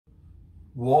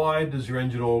Why does your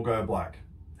engine oil go black?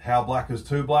 How black is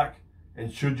too black?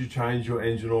 And should you change your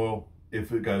engine oil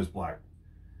if it goes black?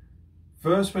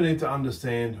 First, we need to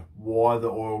understand why the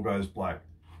oil goes black.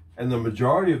 And the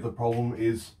majority of the problem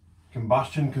is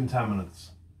combustion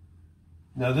contaminants.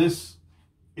 Now this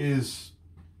is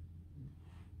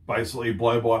basically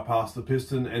blow by past the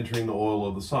piston entering the oil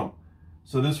of the sump.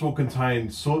 So this will contain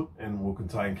soot and will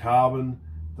contain carbon.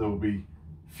 There will be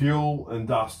fuel and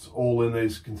dust all in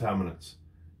these contaminants.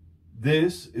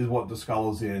 This is what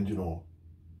discolors the engine oil.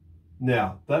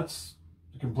 Now that's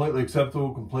completely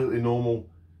acceptable, completely normal.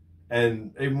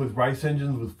 And even with race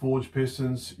engines, with forged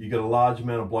pistons, you get a large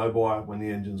amount of blow-by when the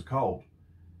engine's cold.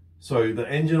 So the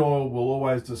engine oil will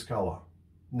always discolor.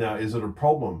 Now, is it a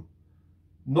problem?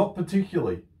 Not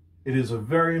particularly. It is a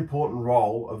very important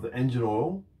role of the engine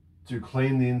oil to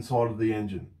clean the inside of the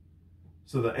engine.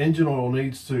 So the engine oil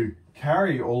needs to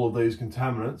carry all of these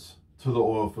contaminants to the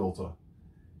oil filter.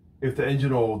 If the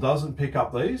engine oil doesn't pick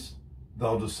up these,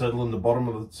 they'll just settle in the bottom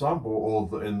of the sump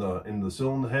or in the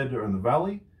cylinder head or in the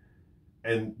valley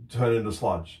and turn into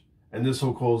sludge. And this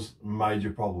will cause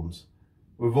major problems.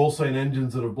 We've all seen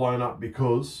engines that have blown up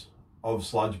because of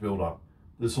sludge buildup.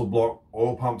 This will block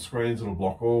oil pump screens, it'll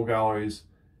block oil galleries.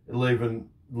 It'll even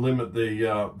limit the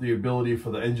ability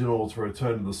for the engine oil to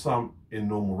return to the sump in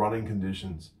normal running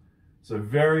conditions. So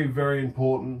very, very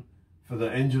important for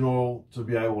the engine oil to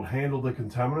be able to handle the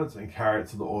contaminants and carry it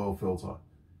to the oil filter.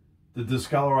 The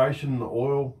discoloration in the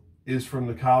oil is from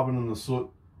the carbon and the soot.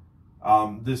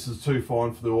 This is too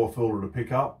fine for the oil filter to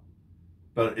pick up,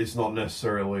 but it's not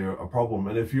necessarily a problem.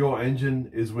 And if your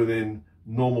engine is within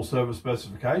normal service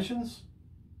specifications,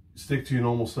 stick to your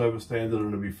normal service standard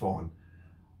and it'll be fine.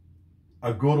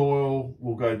 A good oil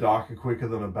will go darker quicker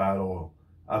than a bad oil.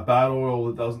 A bad oil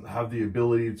that doesn't have the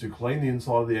ability to clean the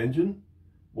inside of the engine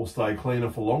will stay cleaner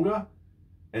for longer.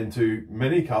 And to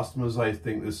many customers, they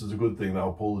think this is a good thing.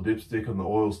 They'll pull the dipstick and the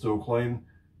oil's still clean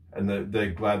and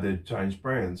they're glad they've changed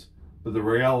brands. But the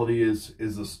reality is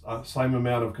the same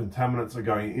amount of contaminants are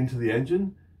going into the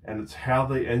engine, and it's how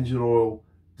the engine oil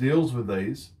deals with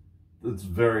these that's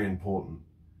very important.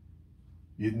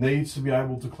 It needs to be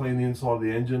able to clean the inside of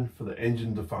the engine for the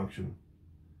engine to function.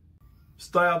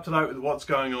 Stay up to date with what's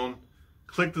going on.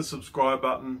 Click the subscribe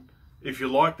button. If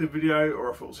you liked the video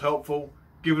or if it was helpful,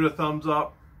 give it a thumbs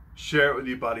up, share it with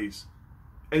your buddies.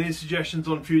 Any suggestions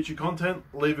on future content,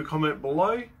 leave a comment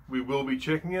below. We will be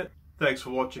checking it. Thanks for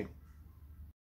watching.